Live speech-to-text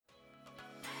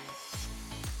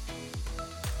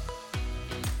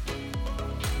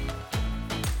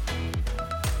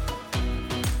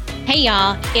Hey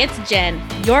y'all, it's Jen,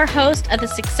 your host of the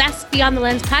Success Beyond the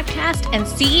Lens podcast and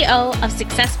CEO of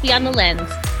Success Beyond the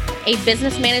Lens, a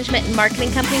business management and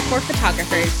marketing company for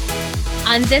photographers.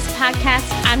 On this podcast,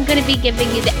 I'm going to be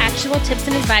giving you the actual tips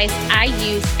and advice I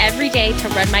use every day to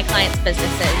run my clients'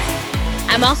 businesses.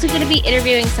 I'm also going to be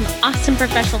interviewing some awesome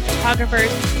professional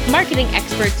photographers, marketing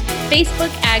experts,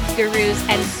 Facebook ad gurus,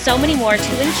 and so many more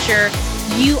to ensure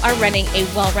you are running a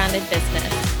well-rounded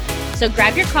business. So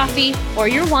grab your coffee or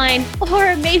your wine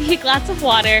or maybe a glass of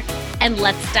water and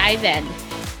let's dive in.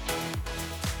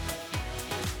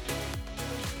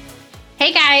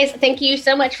 Hey guys, thank you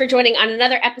so much for joining on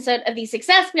another episode of the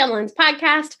Success Beyond the Lens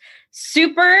podcast.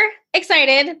 Super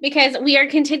excited because we are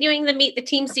continuing the Meet the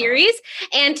Team series.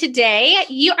 And today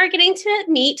you are getting to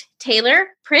meet Taylor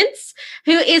Prince,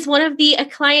 who is one of the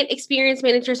client experience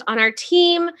managers on our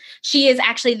team. She is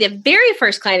actually the very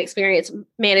first client experience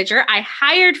manager I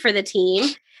hired for the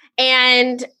team.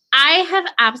 And I have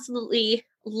absolutely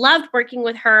loved working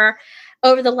with her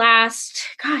over the last,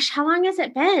 how long has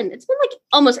it been? It's been like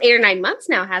almost 8 or 9 months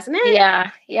now, hasn't it?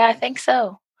 Yeah, I think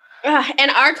so. And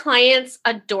our clients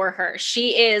adore her.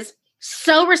 She is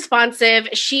so responsive.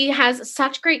 She has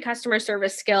such great customer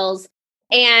service skills.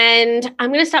 And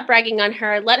I'm going to stop bragging on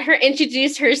her. Let her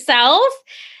introduce herself.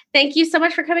 Thank you so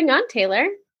much for coming on, Taylor.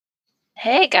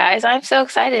 Hey guys, I'm so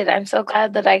excited. I'm so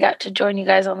glad that I got to join you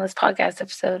guys on this podcast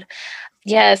episode.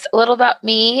 Yes, a little about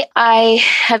me. I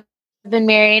have been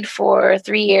married for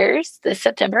 3 years this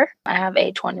September. I have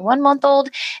a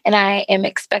 21-month-old and I am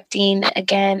expecting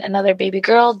again another baby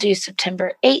girl due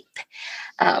September 8th.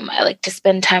 I like to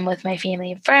spend time with my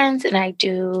family and friends, and I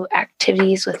do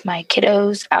activities with my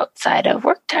kiddos outside of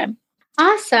work time.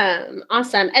 Awesome.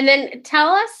 And then tell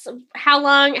us, how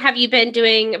long have you been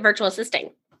doing virtual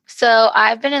assisting? So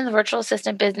I've been in the virtual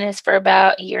assistant business for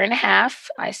about a year and a half.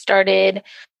 I started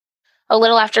a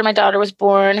little after my daughter was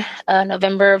born,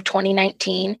 November of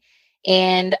 2019.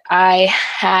 And I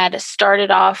had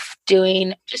started off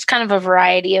doing just kind of a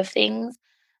variety of things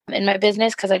in my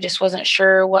business because I just wasn't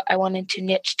sure what I wanted to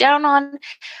niche down on.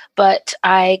 But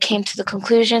I came to the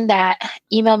conclusion that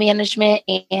email management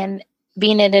and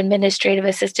being an administrative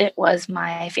assistant was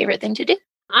my favorite thing to do.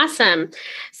 Awesome.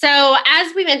 So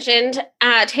as we mentioned,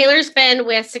 Taylor's been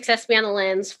with Success Beyond the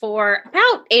Lens for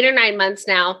about 8 or 9 months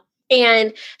now.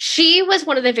 And she was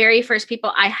one of the very first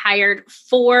people I hired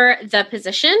for the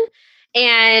position.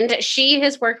 And she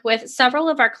has worked with several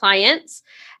of our clients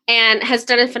and has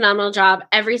done a phenomenal job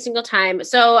every single time.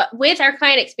 So with our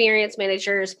client experience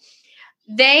managers,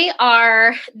 they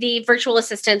are the virtual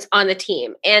assistants on the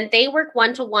team, and they work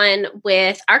one-to-one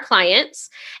with our clients.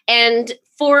 And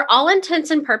for all intents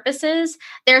and purposes,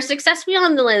 they're Success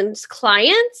Beyond the Lens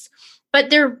clients, but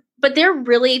they're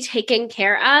really taken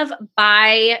care of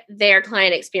by their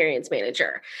client experience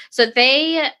manager. So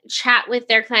they chat with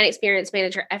their client experience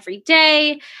manager every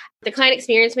day. The client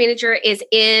experience manager is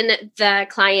in the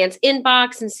client's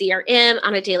inbox and CRM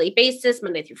on a daily basis,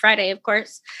 Monday through Friday, of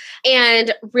course,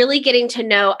 and really getting to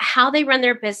know how they run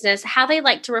their business, how they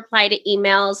like to reply to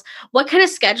emails, what kind of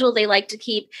schedule they like to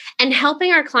keep, and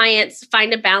helping our clients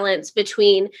find a balance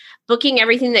between booking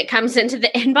everything that comes into the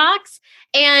inbox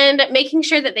and making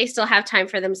sure that they still have time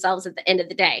for themselves at the end of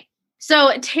the day.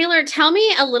 So Taylor, tell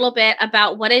me a little bit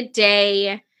about what a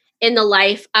day in the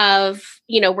life of,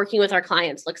 working with our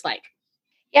clients looks like.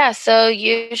 Yeah, so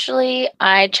usually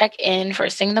I check in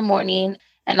first thing in the morning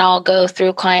and I'll go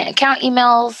through client account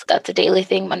emails. That's a daily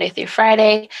thing, Monday through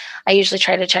Friday. I usually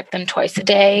try to check them twice a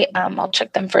day. I'll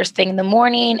check them first thing in the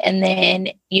morning and then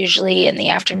usually in the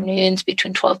afternoons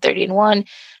between 12:30 and 1,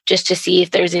 just to see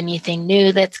if there's anything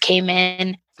new that's came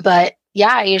in. But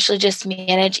yeah, I usually just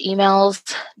manage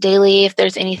emails daily. If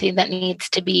there's anything else that needs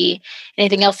to be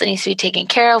taken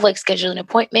care of, like scheduling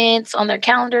appointments on their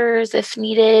calendars if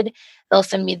needed, they'll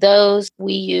send me those.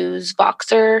 We use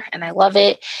Voxer and I love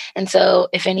it. And so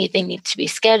if anything needs to be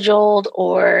scheduled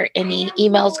or any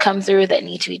emails come through that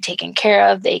need to be taken care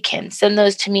of, they can send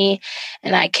those to me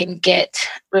and I can get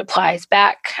replies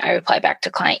back. I reply back to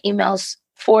client emails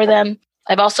for them.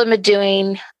 I've also been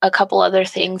doing a couple other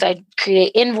things. I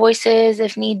create invoices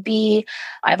if need be.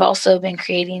 I've also been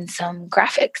creating some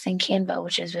graphics in Canva,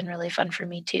 which has been really fun for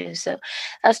me too. So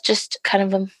that's just kind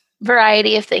of a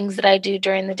variety of things that I do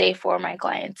during the day for my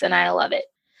clients, and I love it.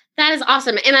 That is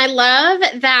awesome. And I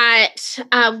love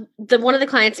that one of the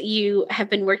clients you have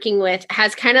been working with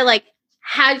has kind of like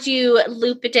had you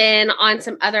loop it in on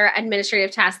some other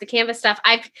administrative tasks, the Canvas stuff.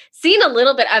 I've seen a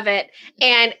little bit of it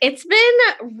and it's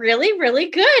been really, really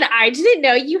good. I didn't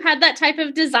know you had that type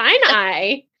of design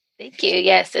eye. Thank you.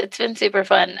 Yes, it's been super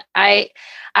fun. I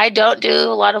don't do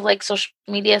a lot of like social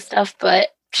media stuff, but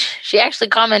she actually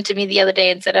commented to me the other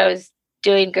day and said I was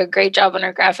doing a great job on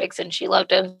her graphics and she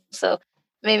loved them. So it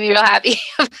made me real happy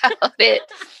about it.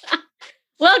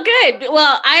 Well, good.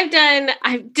 Well,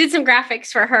 I did some graphics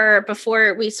for her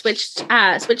before we switched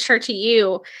her to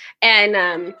you.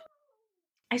 And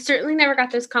I certainly never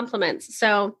got those compliments.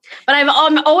 So, but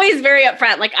I'm always very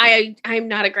upfront. Like I'm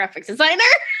not a graphics designer.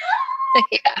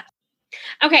 Yeah.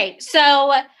 Okay.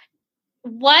 So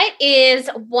what is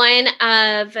one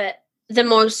of the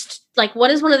most, like,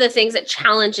 what is one of the things that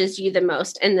challenges you the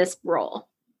most in this role?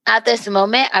 At this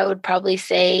moment, I would probably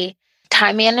say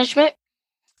time management.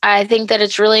 I think that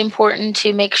it's really important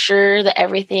to make sure that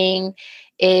everything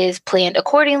is planned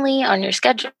accordingly on your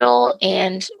schedule.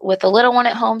 And with a little one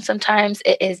at home, sometimes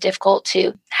it is difficult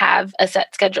to have a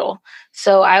set schedule.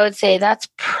 So I would say that's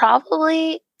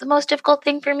probably the most difficult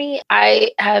thing for me.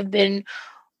 I have been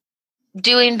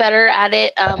doing better at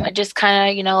it. I just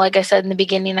kind of, like I said in the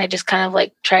beginning, I just kind of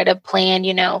like try to plan,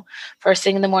 first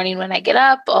thing in the morning when I get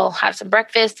up, I'll have some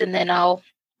breakfast and then I'll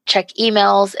check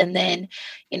emails. And then,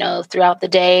 throughout the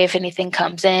day, if anything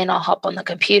comes in, I'll hop on the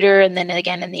computer. And then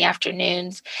again, in the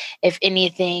afternoons, if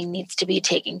anything needs to be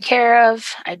taken care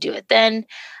of, I do it then.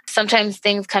 Sometimes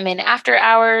things come in after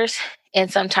hours. And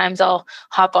sometimes I'll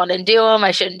hop on and do them.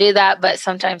 I shouldn't do that, but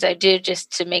sometimes I do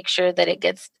just to make sure that it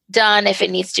gets done if it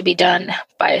needs to be done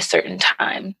by a certain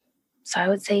time. So I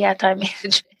would say, yeah, time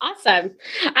management. Awesome.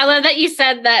 I love that you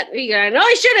said that, no,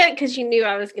 I shouldn't, because you knew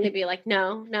I was going to be like,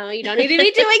 no, you don't need to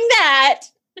be doing that.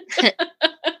 That's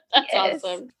Yes.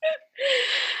 awesome.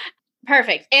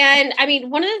 Perfect. And I mean,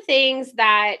 one of the things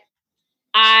that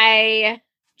I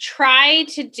try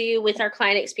to do with our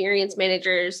client experience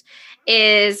managers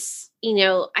is,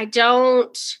 I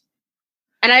don't,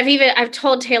 and I've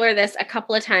told Taylor this a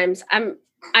couple of times.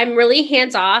 I'm really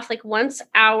hands off. Like once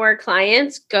our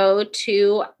clients go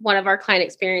to one of our client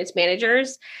experience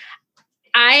managers,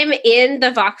 I'm in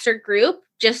the Voxer group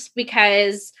just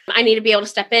because I need to be able to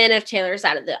step in if Taylor's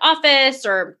out of the office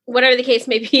or whatever the case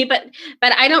may be. But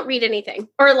I don't read anything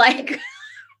or like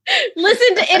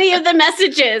listen to any of the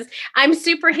messages. I'm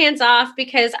super hands off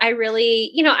because I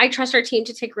really, I trust our team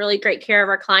to take really great care of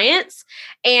our clients.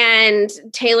 And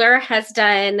Taylor has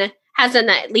done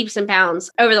that leaps and bounds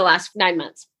over the last 9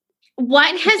 months.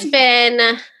 What has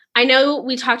been, I know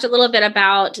we talked a little bit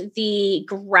about the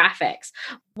graphics.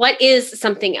 What is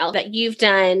something else that you've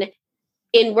done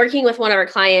in working with one of our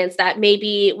clients that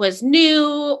maybe was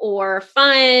new or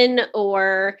fun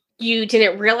or you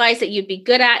didn't realize that you'd be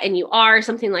good at and you are,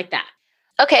 something like that?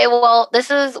 Okay, well, this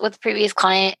is with a previous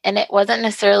client, and it wasn't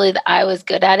necessarily that I was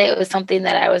good at it. It was something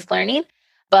that I was learning,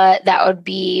 but that would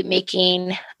be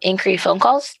making inquiry phone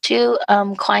calls to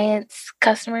clients,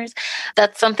 customers.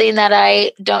 That's something that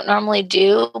I don't normally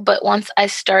do, but once I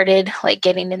started like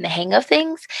getting in the hang of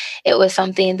things, it was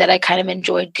something that I kind of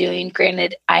enjoyed doing.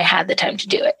 Granted, I had the time to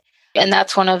do it. And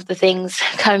that's one of the things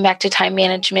coming back to time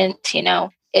management,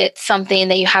 it's something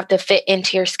that you have to fit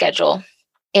into your schedule.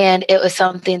 And it was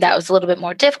something that was a little bit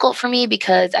more difficult for me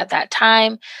because at that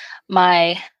time,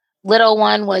 my little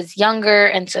one was younger.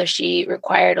 And so she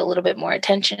required a little bit more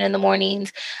attention in the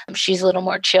mornings. She's a little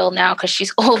more chill now because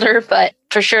she's older. But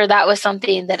for sure, that was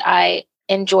something that I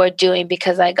enjoyed doing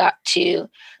because I got to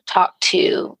talk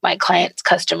to my clients,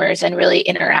 customers, and really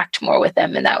interact more with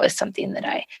them. And that was something that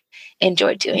I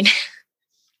enjoyed doing.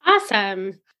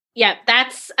 Awesome. Yeah,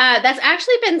 that's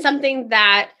actually been something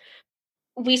that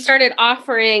we started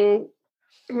offering,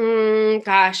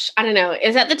 I don't know,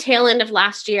 is at the tail end of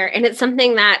last year. And it's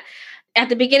something that at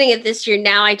the beginning of this year,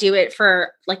 now I do it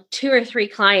for like 2 or 3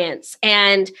 clients.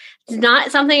 And it's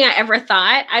not something I ever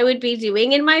thought I would be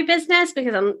doing in my business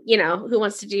because I'm, who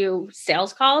wants to do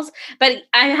sales calls? But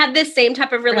I had this same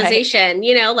type of realization,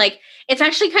 like it's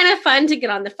actually kind of fun to get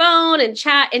on the phone and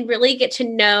chat and really get to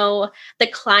know the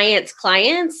clients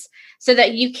so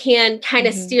that you can kind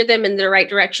of steer them in the right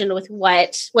direction with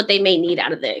what they may need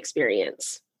out of the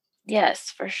experience.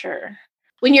 Yes, for sure.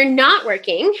 When you're not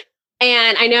working,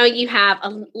 and I know you have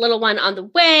a little one on the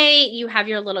way, you have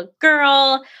your little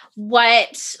girl,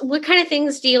 what kind of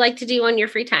things do you like to do on your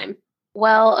free time?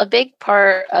 Well, a big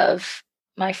part of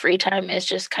my free time is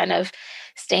just kind of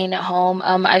staying at home.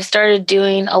 I've started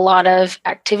doing a lot of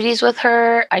activities with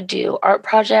her. I do art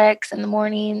projects in the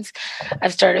mornings.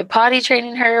 I've started potty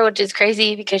training her, which is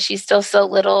crazy because she's still so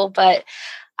little, but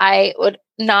I would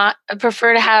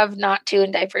prefer to have not 2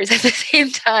 in diapers at the same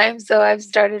time. So I've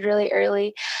started really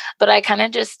early, but I kind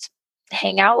of just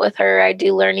hang out with her. I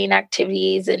do learning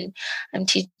activities and I'm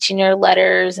teaching her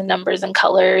letters and numbers and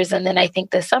colors. And then I think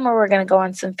this summer we're going to go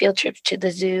on some field trips to the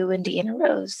zoo and Deanna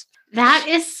Rose. That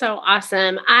is so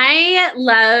awesome. I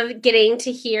love getting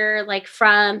to hear like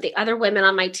from the other women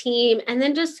on my team and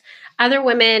then just other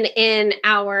women in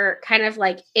our kind of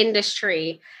like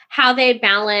industry, how they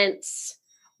balance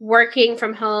working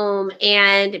from home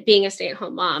and being a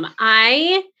stay-at-home mom.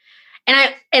 I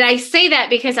say that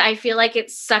because I feel like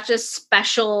it's such a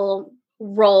special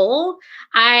role.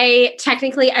 I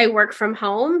work from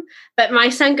home, but my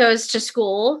son goes to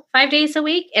school 5 days a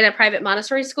week in a private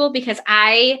Montessori school because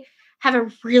I have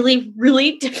a really,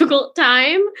 really difficult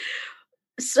time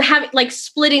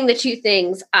splitting the two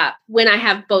things up when I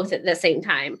have both at the same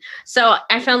time. So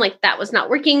I found like that was not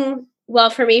working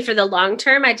well for me for the long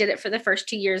term. I did it for the first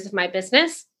 2 years of my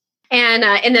business. And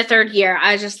in the third year,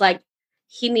 I was just like,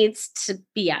 he needs to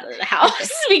be out of the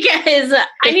house because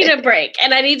I need a break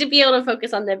and I need to be able to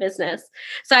focus on the business.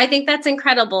 So I think that's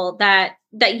incredible that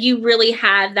you really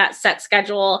have that set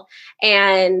schedule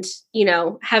and,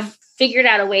 have figured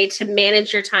out a way to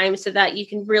manage your time so that you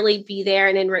can really be there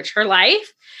and enrich her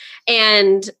life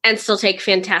and still take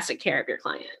fantastic care of your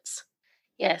clients.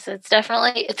 Yes, it's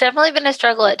definitely been a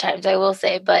struggle at times, I will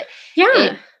say, but yeah.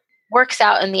 It works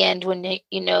out in the end when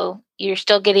you're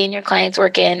still getting your clients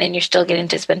work in and you're still getting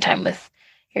to spend time with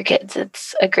your kids.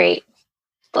 It's a great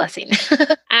blessing.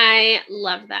 I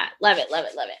love that. Love it, love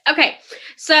it, love it. Okay.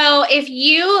 So if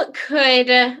you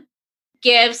could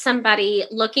give somebody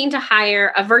looking to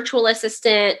hire a virtual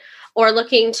assistant or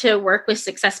looking to work with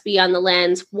Success Beyond the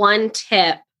Lens one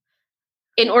tip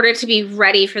in order to be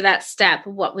ready for that step,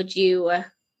 what would you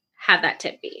have that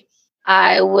tip be?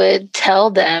 I would tell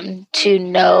them to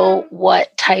know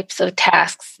what types of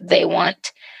tasks they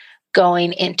want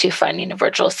going into finding a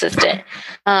virtual assistant.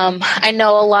 I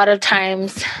know a lot of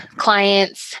times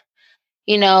clients,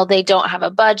 they don't have a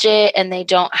budget and they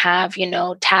don't have,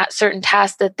 certain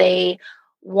tasks that they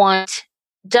want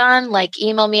done, like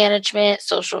email management,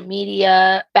 social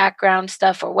media, background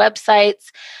stuff, or websites.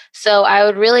 So I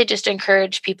would really just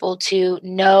encourage people to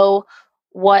know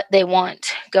what they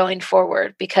want going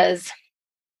forward, because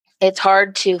it's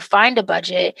hard to find a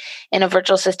budget in a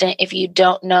virtual assistant if you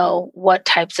don't know what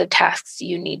types of tasks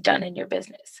you need done in your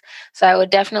business. So I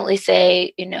would definitely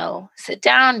say, sit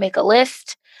down, make a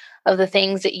list of the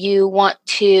things that you want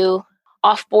to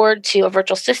offboard to a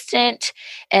virtual assistant,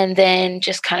 and then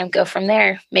just kind of go from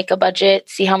there. Make a budget,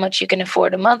 see how much you can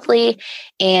afford a monthly,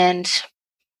 and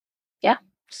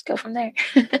just go from there.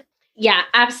 Yeah,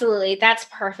 absolutely. That's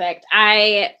perfect.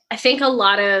 I think a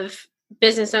lot of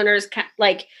business owners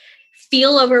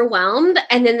feel overwhelmed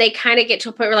and then they kind of get to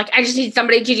a point where I just need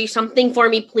somebody to do something for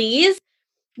me, please.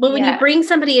 But when you bring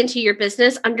somebody into your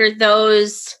business under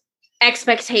those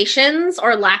expectations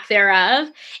or lack thereof,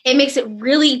 it makes it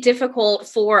really difficult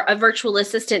for a virtual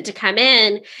assistant to come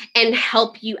in and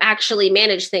help you actually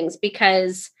manage things,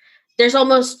 because there's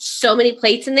almost so many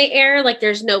plates in the air.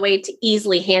 There's no way to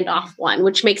easily hand off one,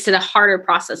 which makes it a harder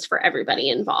process for everybody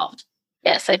involved.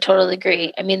 Yes, I totally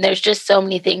agree. I mean, there's just so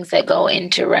many things that go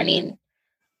into running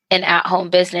an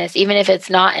at-home business, even if it's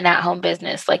not an at-home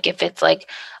business, if it's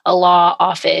a law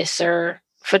office or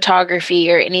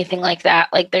photography or anything like that.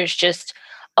 There's just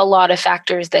a lot of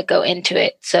factors that go into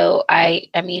it. So I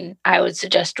would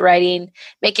suggest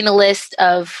making a list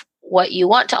of what you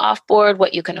want to offboard,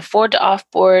 what you can afford to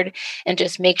offboard, and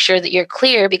just make sure that you're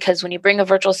clear, because when you bring a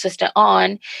virtual assistant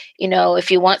on,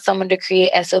 if you want someone to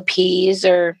create SOPs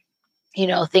or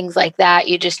things like that,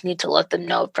 you just need to let them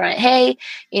know up front, hey,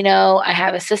 I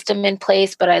have a system in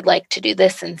place, but I'd like to do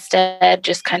this instead.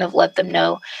 Just kind of let them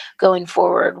know going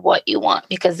forward what you want,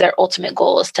 because their ultimate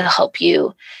goal is to help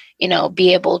you,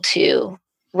 be able to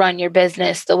run your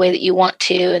business the way that you want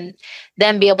to, and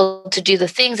then be able to do the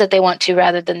things that they want to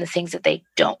rather than the things that they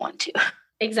don't want to.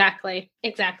 Exactly.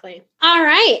 All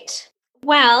right.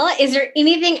 Well, is there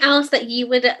anything else that you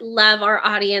would love our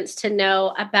audience to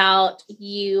know about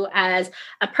you as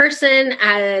a person,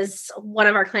 as one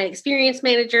of our client experience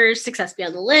managers, Success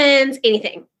Beyond the Lens,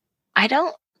 anything? I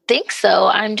don't think so.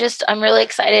 I'm really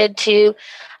excited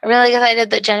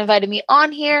that Jen invited me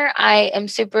on here. I am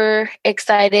super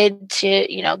excited to,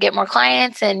 get more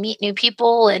clients and meet new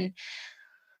people, and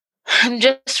I'm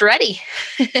just ready.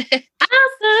 Awesome.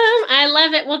 I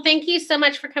love it. Well, thank you so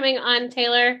much for coming on,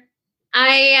 Taylor.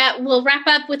 I will wrap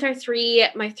up with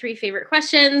my three favorite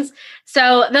questions.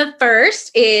 So the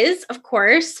first is, of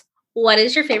course, what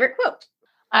is your favorite quote?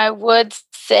 I would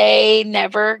say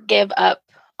never give up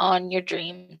on your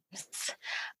dreams.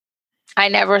 I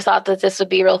never thought that this would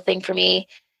be a real thing for me,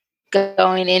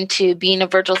 going into being a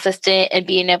virtual assistant and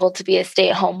being able to be a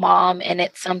stay-at-home mom. And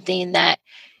it's something that,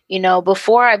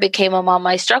 before I became a mom,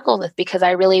 I struggled with, because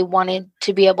I really wanted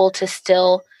to be able to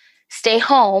still stay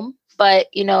home, but,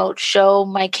 show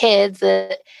my kids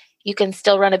that you can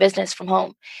still run a business from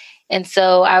home. And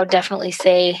so I would definitely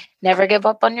say never give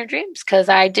up on your dreams, because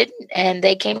I didn't, and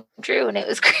they came true, and it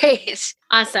was great.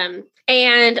 Awesome.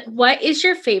 And what is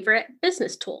your favorite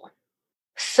business tool?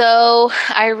 So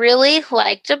I really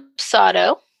liked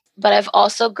Dubsado, but I've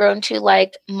also grown to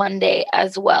like Monday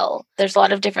as well. There's a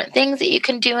lot of different things that you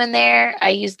can do in there. I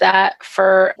use that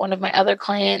for one of my other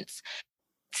clients.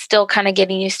 Still kind of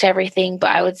getting used to everything, but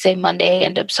I would say Monday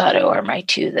and Dubsado are my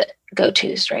two that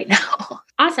go-tos right now.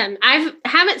 Awesome. I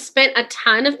haven't spent a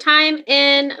ton of time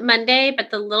in Monday, but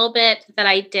the little bit that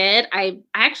I did, I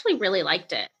actually really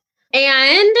liked it.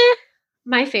 And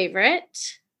my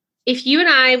favorite, if you and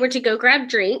I were to go grab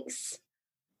drinks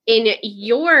in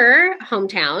your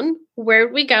hometown, where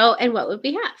would we go and what would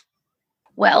we have?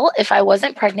 Well, if I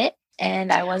wasn't pregnant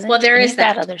and I wasn't, well, there is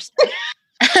that other stuff.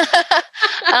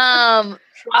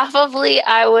 Probably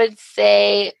I would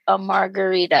say a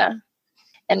margarita,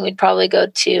 and we'd probably go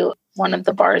to one of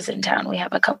the bars in town. We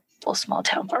have a couple small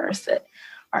town bars that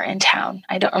are in town.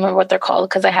 I don't remember what they're called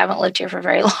because I haven't lived here for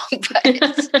very long, but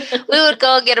we would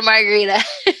go get a margarita.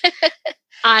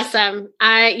 Awesome.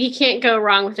 You can't go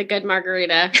wrong with a good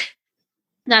margarita.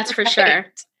 That's for sure.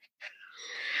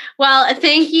 Well,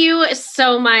 thank you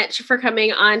so much for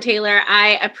coming on, Taylor.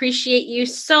 I appreciate you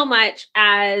so much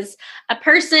as a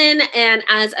person and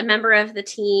as a member of the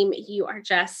team. You are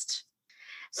just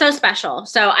so special.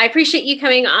 So I appreciate you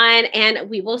coming on, and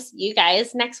we will see you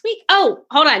guys next week. Oh,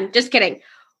 hold on. Just kidding.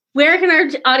 Where can our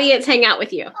audience hang out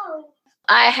with you?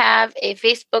 I have a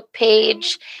Facebook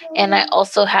page, and I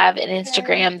also have an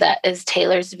Instagram that is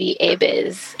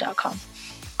taylorsvabiz.com.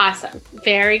 Awesome.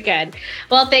 Very good.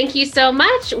 Well, thank you so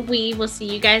much. We will see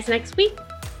you guys next week.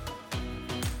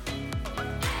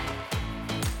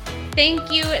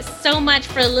 Thank you so much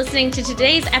for listening to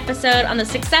today's episode on the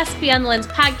Success Beyond the Lens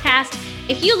podcast.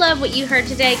 If you love what you heard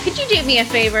today, could you do me a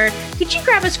favor? Could you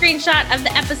grab a screenshot of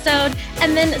the episode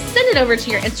and then send it over to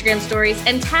your Instagram stories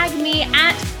and tag me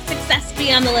at Success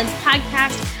Beyond the Lens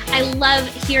podcast? I love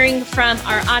hearing from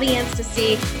our audience to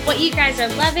see what you guys are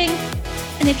loving.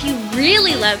 And if you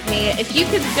really love me, if you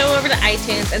could go over to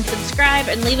iTunes and subscribe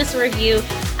and leave us a review,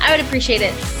 I would appreciate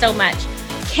it so much.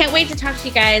 Can't wait to talk to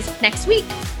you guys next week.